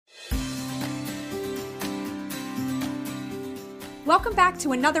Welcome back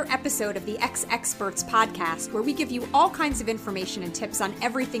to another episode of the Ex Experts podcast, where we give you all kinds of information and tips on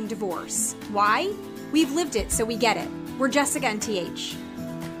everything divorce. Why? We've lived it, so we get it. We're Jessica and TH.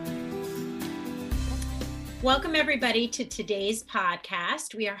 Welcome everybody to today's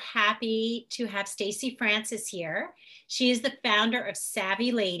podcast. We are happy to have Stacey Francis here. She is the founder of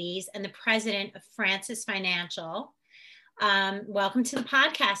Savvy Ladies and the president of Francis Financial. Welcome to the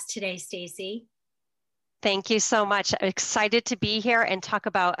podcast today, Stacey. Thank you so much. I'm excited to be here and talk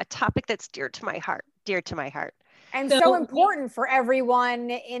about a topic that's dear to my heart. And so important for everyone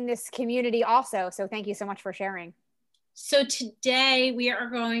in this community also. So thank you so much for sharing. So today we are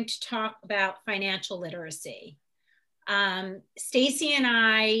going to talk about financial literacy. Stacey and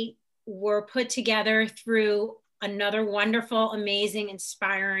I were put together through another wonderful, amazing,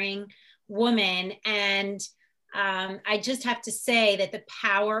 inspiring woman. And I just have to say that the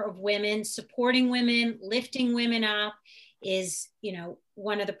power of women, supporting women, lifting women up is,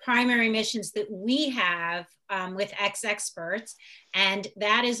 one of the primary missions that we have with Ex Experts. And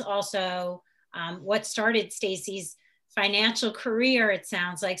that is also what started Stacey's financial career, it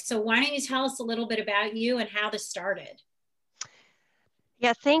sounds like. So why don't you tell us a little bit about you and how this started?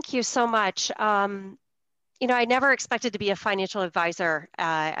 Yeah, thank you so much. I never expected to be a financial advisor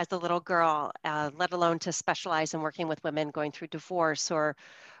as a little girl, let alone to specialize in working with women going through divorce or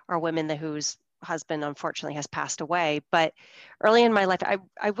women whose husband unfortunately has passed away. But early in my life,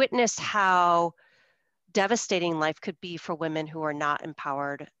 I witnessed how devastating life could be for women who are not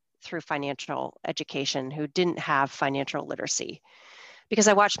empowered through financial education, who didn't have financial literacy. Because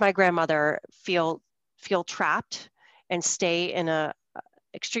I watched my grandmother feel trapped and stay in a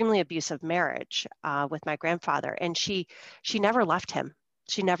extremely abusive marriage with my grandfather. And she never left him.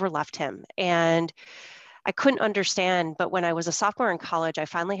 And I couldn't understand, but when I was a sophomore in college, I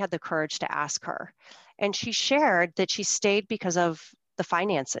finally had the courage to ask her. And she shared that she stayed because of the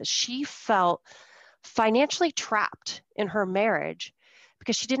finances. She felt financially trapped in her marriage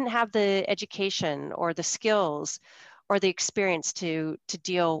because she didn't have the education or the skills or the experience to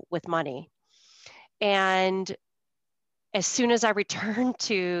deal with money. And as soon as I returned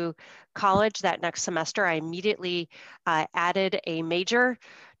to college that next semester, I immediately added a major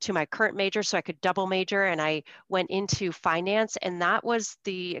to my current major so I could double major, and I went into finance. And that was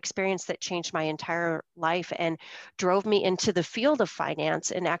the experience that changed my entire life and drove me into the field of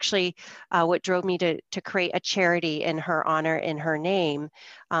finance, and actually what drove me to create a charity in her honor, in her name,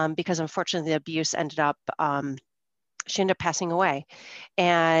 because unfortunately the abuse ended up, she ended up passing away.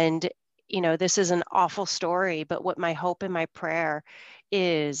 And this is an awful story, but what my hope and my prayer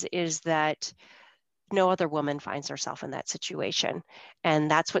is that no other woman finds herself in that situation. And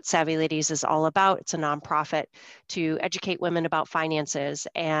that's what Savvy Ladies is all about. It's a nonprofit to educate women about finances.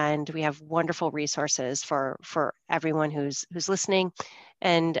 And we have wonderful resources for everyone who's listening,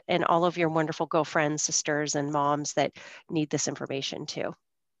 and all of your wonderful girlfriends, sisters, and moms that need this information too.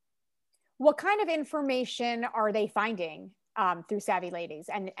 What kind of information are they finding through Savvy Ladies,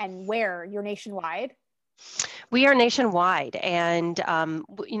 and where? You're nationwide? We are nationwide. And,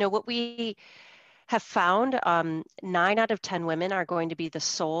 what we have found, 9 out of 10 women are going to be the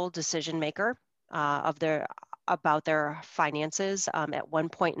sole decision maker about their finances at one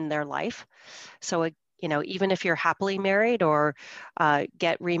point in their life. So, even if you're happily married or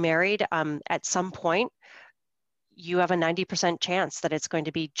get remarried, at some point, you have a 90% chance that it's going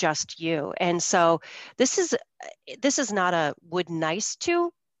to be just you. And so this is not a would nice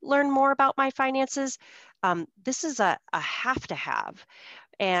to learn more about my finances. This is a have to have.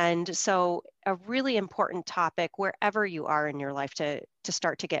 And so a really important topic wherever you are in your life to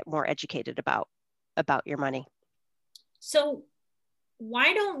start to get more educated about your money. So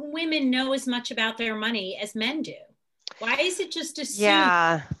why don't women know as much about their money as men do? Why is it just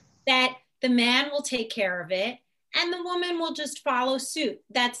assumed that the man will take care of it and the woman will just follow suit?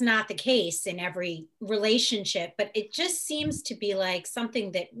 That's not the case in every relationship, but it just seems to be like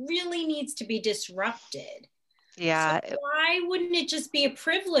something that really needs to be disrupted. Yeah. So why wouldn't it just be a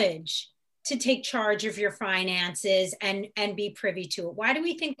privilege to take charge of your finances and be privy to it? Why do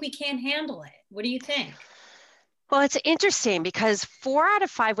we think we can't handle it? What do you think? Well, it's interesting because 4 out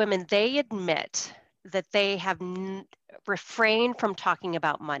of 5 women, they admit that they have refrained from talking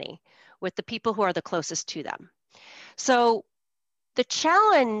about money with the people who are the closest to them. So the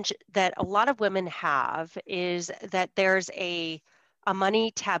challenge that a lot of women have is that there's a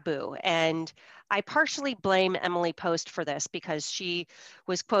money taboo. And I partially blame Emily Post for this because she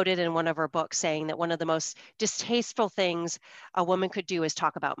was quoted in one of her books saying that one of the most distasteful things a woman could do is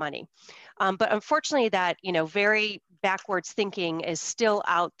talk about money. But unfortunately that, very backwards thinking is still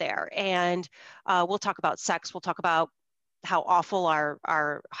out there. And we'll talk about sex, we'll talk about how awful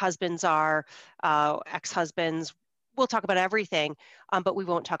our husbands are, ex-husbands. We'll talk about everything, but we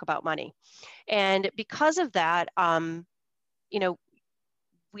won't talk about money. And because of that,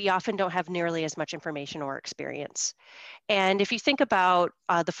 we often don't have nearly as much information or experience. And if you think about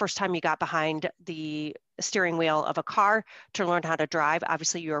the first time you got behind the steering wheel of a car to learn how to drive,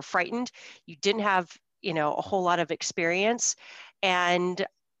 obviously you were frightened. You didn't have, a whole lot of experience. And,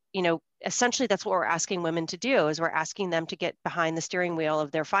 essentially that's what we're asking women to do, is we're asking them to get behind the steering wheel of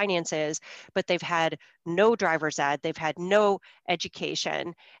their finances, but they've had no driver's ed, they've had no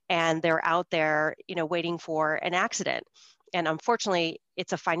education, and they're out there, waiting for an accident. And unfortunately,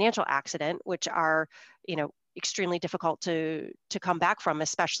 it's a financial accident, which are, extremely difficult to come back from,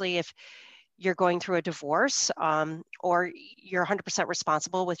 especially if you're going through a divorce, or you're 100%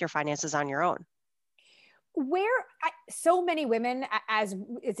 responsible with your finances on your own. So many women, as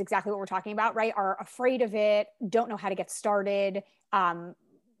it's exactly what we're talking about, right, are afraid of it, don't know how to get started,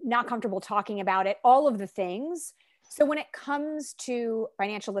 not comfortable talking about it, all of the things. So when it comes to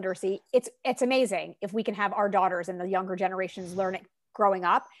financial literacy, it's amazing if we can have our daughters and the younger generations learn it growing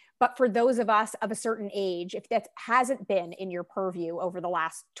up. But for those of us of a certain age, if that hasn't been in your purview over the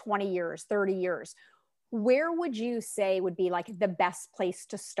last 20 years, 30 years, where would you say would be like the best place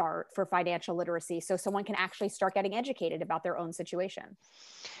to start for financial literacy so someone can actually start getting educated about their own situation?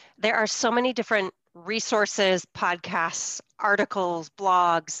 There are so many different resources, podcasts, articles,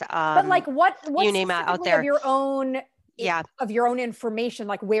 blogs. But like what you name it out there of your own, of your own information,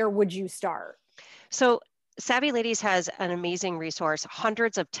 like where would you start? So Savvy Ladies has an amazing resource,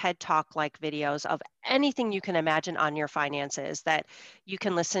 hundreds of TED Talk-like videos of anything you can imagine on your finances that you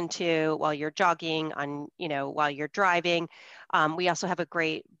can listen to while you're jogging, while you're driving. We also have a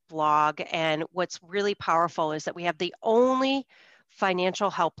great blog. And what's really powerful is that we have the only financial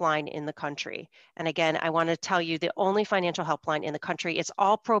helpline in the country. And again, I want to tell you the only financial helpline in the country. It's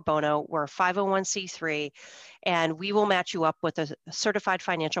all pro bono. We're a 501c3, and we will match you up with a certified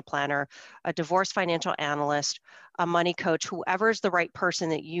financial planner, a divorce financial analyst, a money coach, whoever's the right person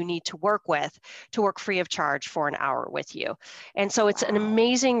that you need to work with, to work free of charge for an hour with you. And so it's an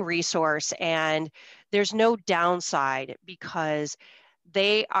amazing resource, and there's no downside because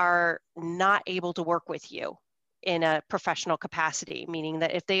they are not able to work with you in a professional capacity, meaning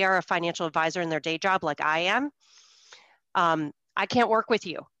that if they are a financial advisor in their day job like I am, I can't work with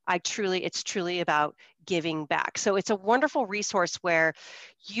you. It's truly about giving back. So it's a wonderful resource where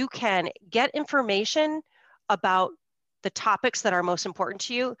you can get information about the topics that are most important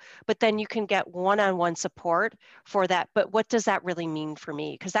to you, but then you can get one-on-one support for that. But what does that really mean for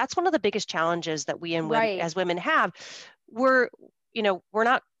me? Because that's one of the biggest challenges that we as women have. We're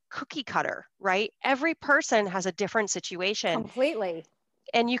not cookie cutter, right? Every person has a different situation. Completely.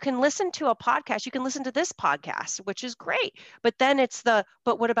 And you can listen to a podcast, you can listen to this podcast, which is great. But then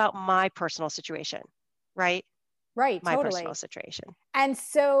but what about my personal situation, right? Right, my totally. Personal situation. And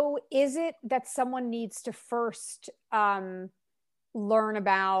so is it that someone needs to first learn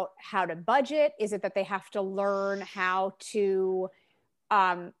about how to budget? Is it that they have to learn how to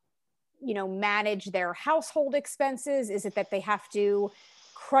manage their household expenses? Is it that they have to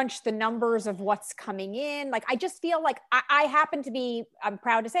crunch the numbers of what's coming in? Like, I just feel like I happen to be, I'm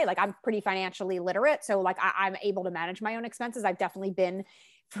proud to say, like, I'm pretty financially literate. So like, I'm able to manage my own expenses. I've definitely been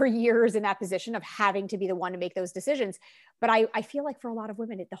for years in that position of having to be the one to make those decisions. But I feel like for a lot of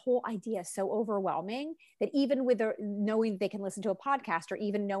women, the whole idea is so overwhelming that even with knowing they can listen to a podcast or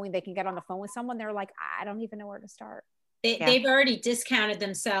even knowing they can get on the phone with someone, they're like, I don't even know where to start. They've already discounted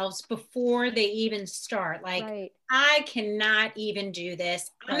themselves before they even start. Like, right. I cannot even do this.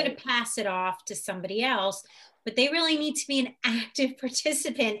 I'm going to pass it off to somebody else. But they really need to be an active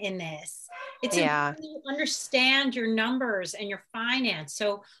participant in this. It's important to understand your numbers and your finance.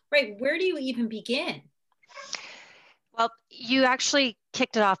 So, right, where do you even begin? Well, you actually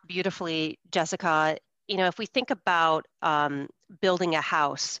kicked it off beautifully, Jessica. If we think about building a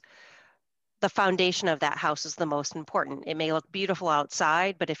house, the foundation of that house is the most important. It may look beautiful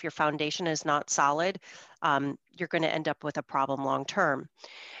outside, but if your foundation is not solid, you're going to end up with a problem long term.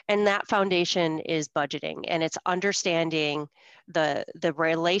 And that foundation is budgeting, and it's understanding the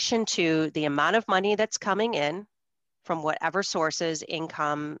relation to the amount of money that's coming in from whatever sources,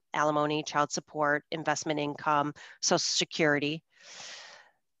 income, alimony, child support, investment income, Social Security,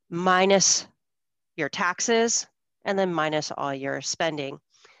 minus your taxes, and then minus all your spending.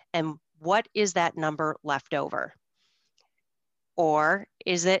 And what is that number left over? Or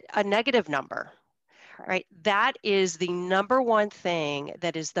is it a negative number? Right? That is the number one thing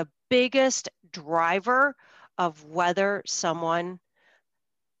that is the biggest driver of whether someone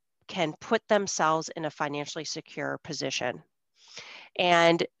can put themselves in a financially secure position.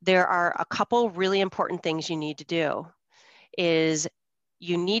 And there are a couple really important things you need to do. Is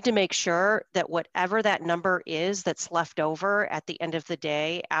you need to make sure that whatever that number is that's left over at the end of the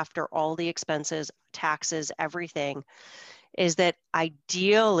day, after all the expenses, taxes, everything, is that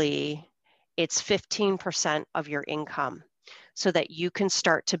ideally it's 15% of your income so that you can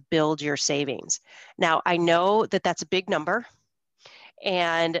start to build your savings. Now, I know that that's a big number,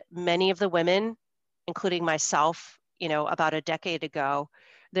 and many of the women, including myself, about a decade ago,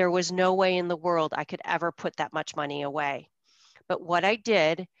 there was no way in the world I could ever put that much money away. But what I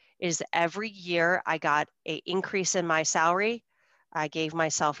did is every year I got an increase in my salary. I gave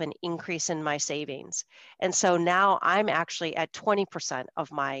myself an increase in my savings. And so now I'm actually at 20%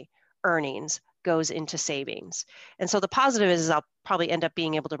 of my earnings goes into savings. And so the positive is I'll probably end up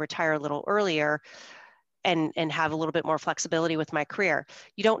being able to retire a little earlier and have a little bit more flexibility with my career.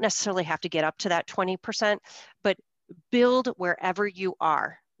 You don't necessarily have to get up to that 20%, but build wherever you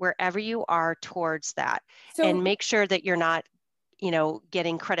are towards that. So, and make sure that you're not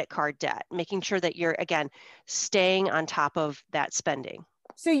getting credit card debt, making sure that you're, again, staying on top of that spending.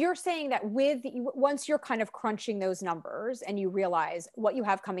 So you're saying that once you're kind of crunching those numbers and you realize what you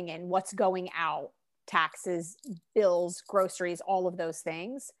have coming in, what's going out, taxes, bills, groceries, all of those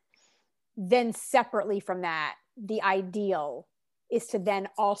things, then separately from that, the ideal is to then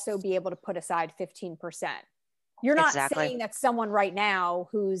also be able to put aside 15%. You're not saying that someone right now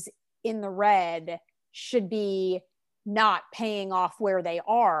who's in the red should be not paying off where they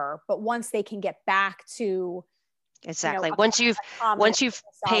are, but once they can get back to once you've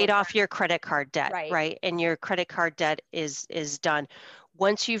paid off your credit card debt, right? And your credit card debt is done.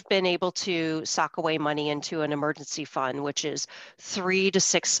 Once you've been able to sock away money into an emergency fund, which is 3 to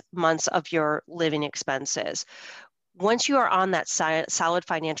 6 months of your living expenses, once you are on that solid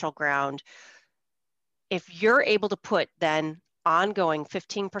financial ground, if you're able to put then ongoing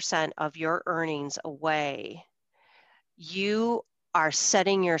 15% of your earnings away, you are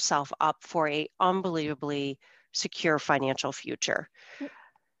setting yourself up for an unbelievably secure financial future.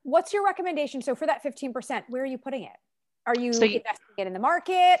 What's your recommendation? So for that 15%, where are you putting it? Are you investing it in the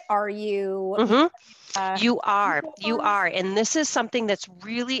market? Are you? Mm-hmm. You are. And this is something that's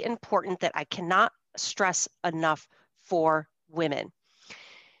really important that I cannot stress enough for women.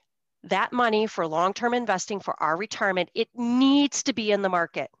 That money for long-term investing for our retirement, it needs to be in the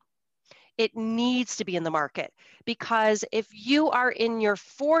market. It needs to be in the market, because if you are in your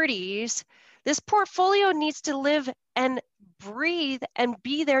 40s, this portfolio needs to live and breathe and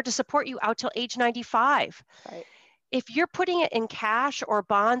be there to support you out till age 95. Right. If you're putting it in cash or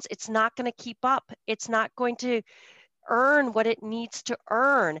bonds, it's not going to keep up. It's not going to earn what it needs to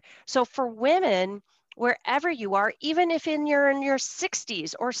earn. So for women, wherever you are, even if you're in your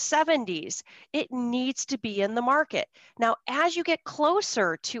 60s or 70s, it needs to be in the market. Now, as you get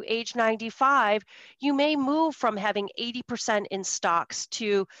closer to age 95, you may move from having 80% in stocks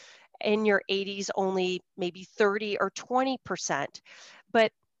to in your 80s only maybe 30 or 20%.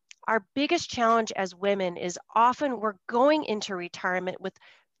 But our biggest challenge as women is often we're going into retirement with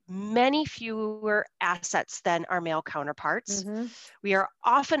many fewer assets than our male counterparts. Mm-hmm. We are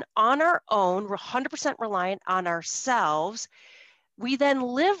often on our own. We're 100% reliant on ourselves. We then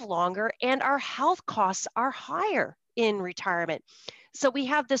live longer and our health costs are higher in retirement. So we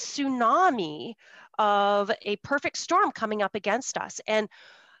have this tsunami of a perfect storm coming up against us. And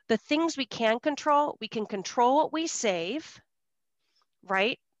the things we can control what we save,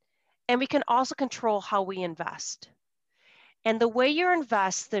 right? And we can also control how we invest. And the way you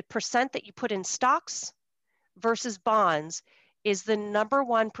invest, the percent that you put in stocks versus bonds is the number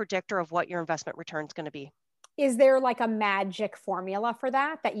one predictor of what your investment return is going to be. Is there like a magic formula for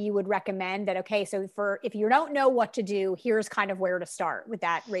that you would recommend that, okay, so if you don't know what to do, here's kind of where to start with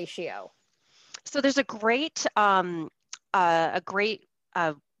that ratio? So there's a great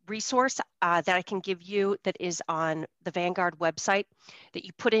resource that I can give you that is on the Vanguard website, that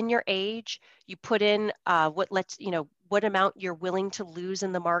you put in your age, you put in what amount you're willing to lose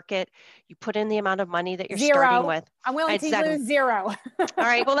in the market. You put in the amount of money that you're starting with. I'm willing to lose zero. All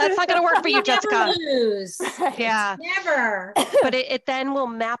right. Well, that's not going to work for you, Jessica. Never lose. Yeah. Never. But it then will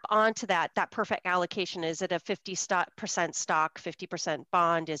map onto that perfect allocation. Is it a 50% stock, 50%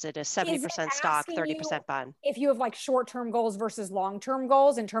 bond? Is it a 70% stock, 30% bond? If you have like short-term goals versus long-term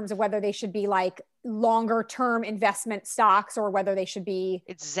goals in terms of whether they should be like longer term investment stocks or whether they should be.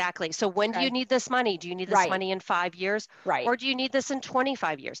 Exactly. So when do you need this money? Do you need this Right. money in 5 years? Right. Or do you need this in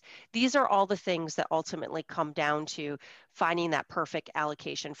 25 years? These are all the things that ultimately come down to finding that perfect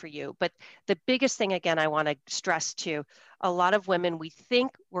allocation for you. But the biggest thing, again, I want to stress to a lot of women, we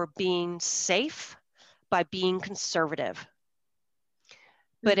think we're being safe by being conservative.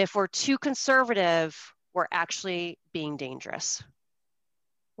 But if we're too conservative, we're actually being dangerous.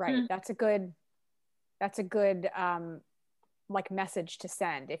 Right. That's a good like message to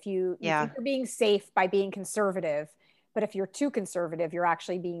send. If you think you're being safe by being conservative, but if you're too conservative, you're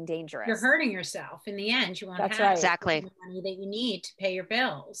actually being dangerous. You're hurting yourself in the end. You want to have right. Exactly. the money that you need to pay your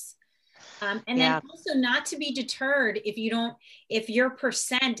bills. And then also not to be deterred if your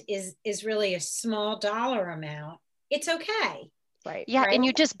percent is really a small dollar amount, it's okay. Right. Yeah. Right? And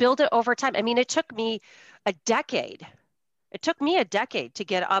you just build it over time. I mean, it took me a decade. It took me a decade to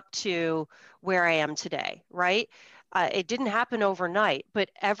get up to where I am today, right? It didn't happen overnight, but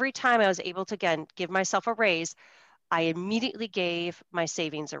every time I was able to, again, give myself a raise, I immediately gave my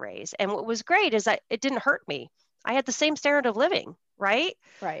savings a raise. And what was great is that it didn't hurt me. I had the same standard of living, right?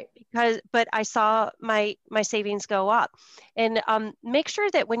 Right. But I saw my savings go up. And make sure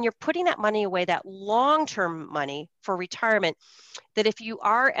that when you're putting that money away, that long-term money for retirement, that if you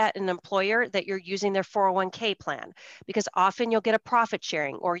are at an employer, that you're using their 401k plan, because often you'll get a profit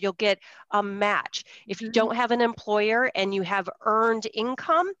sharing or you'll get a match. If you don't have an employer and you have earned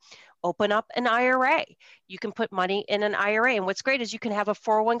income, open up an IRA. You can put money in an IRA. And what's great is you can have a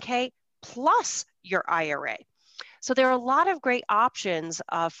 401k plus your IRA. So there are a lot of great options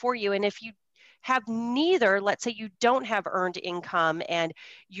for you. And if you have neither, let's say you don't have earned income and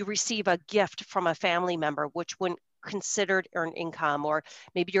you receive a gift from a family member, which wouldn't considered earned income, or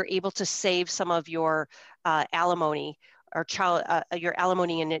maybe you're able to save some of your alimony or your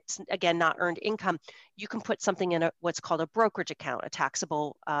alimony, and it's again not earned income, you can put something in what's called a brokerage account, a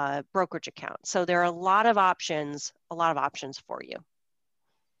taxable brokerage account. So there are a lot of options for you.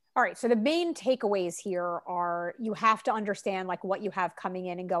 All right. So the main takeaways here are you have to understand like what you have coming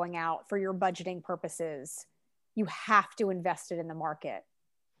in and going out for your budgeting purposes. You have to invest it in the market.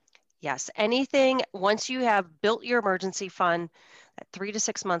 Yes. Anything, once you have built your emergency fund, 3 to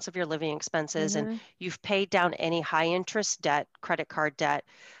 6 months of your living expenses, and you've paid down any high interest debt, credit card debt,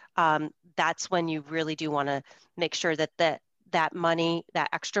 that's when you really do want to make sure that that money, that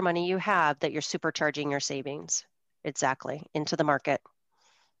extra money you have, that you're supercharging your savings. Exactly. Into the market.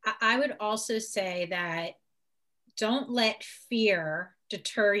 I would also say that don't let fear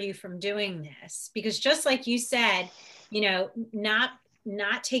deter you from doing this, because just like you said, not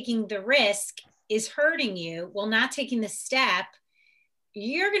taking the risk is hurting you. Well, not taking the step,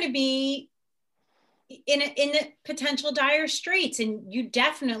 you're going to be in a potential dire straits, and you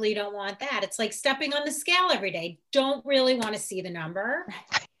definitely don't want that. It's like stepping on the scale every day. Don't really want to see the number,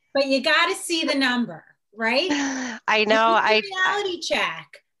 but you got to see the number, right? I know. Reality check.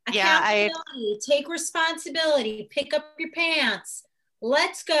 Accountability, take responsibility, pick up your pants,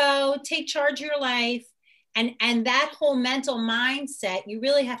 let's go, take charge of your life. And that whole mental mindset you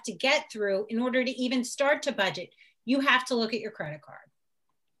really have to get through in order to even start to budget. You have to look at your credit card.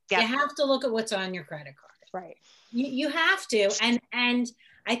 Yep. You have to look at what's on your credit card. Right. You have to. And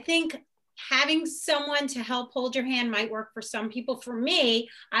I think having someone to help hold your hand might work for some people. For me,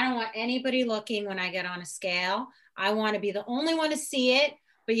 I don't want anybody looking when I get on a scale. I want to be the only one to see it.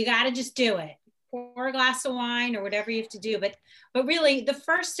 But you got to just do it. Pour a glass of wine or whatever you have to do. But really, the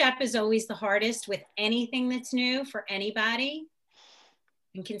first step is always the hardest with anything that's new for anybody.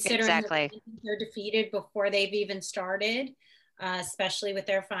 And considering that they're defeated before they've even started, especially with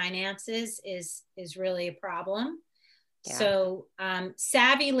their finances, is really a problem. Yeah. So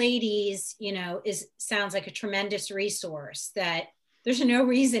Savvy Ladies, sounds like a tremendous resource that there's no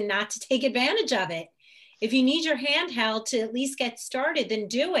reason not to take advantage of it. If you need your hand held to at least get started, then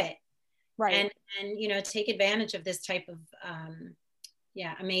do it. Right. And take advantage of this type of,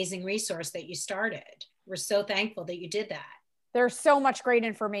 amazing resource that you started. We're so thankful that you did that. There's so much great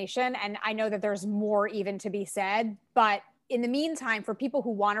information, and I know that there's more even to be said, but in the meantime, for people who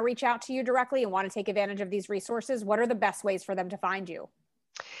want to reach out to you directly and want to take advantage of these resources, what are the best ways for them to find you?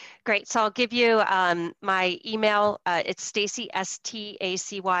 Great. So I'll give you my email. It's Stacy,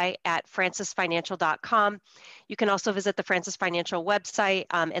 STACY at francisfinancial.com. You can also visit the Francis Financial website,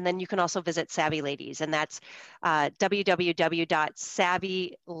 and then you can also visit Savvy Ladies, and that's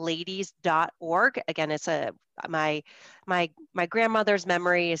www.savvyladies.org. Again, it's my grandmother's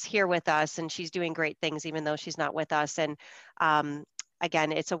memory is here with us, and she's doing great things even though she's not with us. And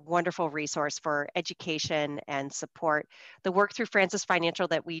again, it's a wonderful resource for education and support. The work through Francis Financial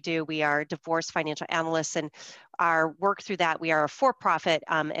that we do, we are divorce financial analysts, and our work through that, we are a for-profit,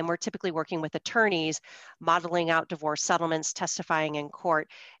 and we're typically working with attorneys, modeling out divorce settlements, testifying in court,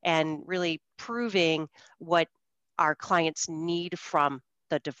 and really proving what our clients need from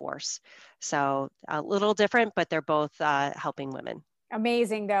the divorce. So a little different, but they're both helping women.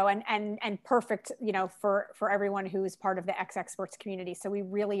 Amazing though, and perfect, for everyone who is part of the X Experts community. So we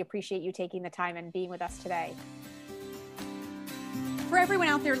really appreciate you taking the time and being with us today. For everyone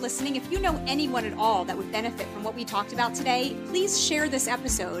out there listening, if you know anyone at all that would benefit from what we talked about today, please share this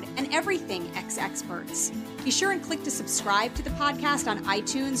episode and everything X Experts. Be sure and click to subscribe to the podcast on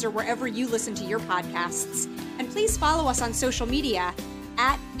iTunes or wherever you listen to your podcasts. And please follow us on social media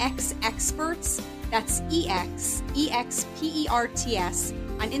at X Experts. That's EXPERTS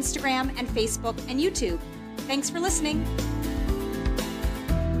on Instagram and Facebook and YouTube. Thanks for listening.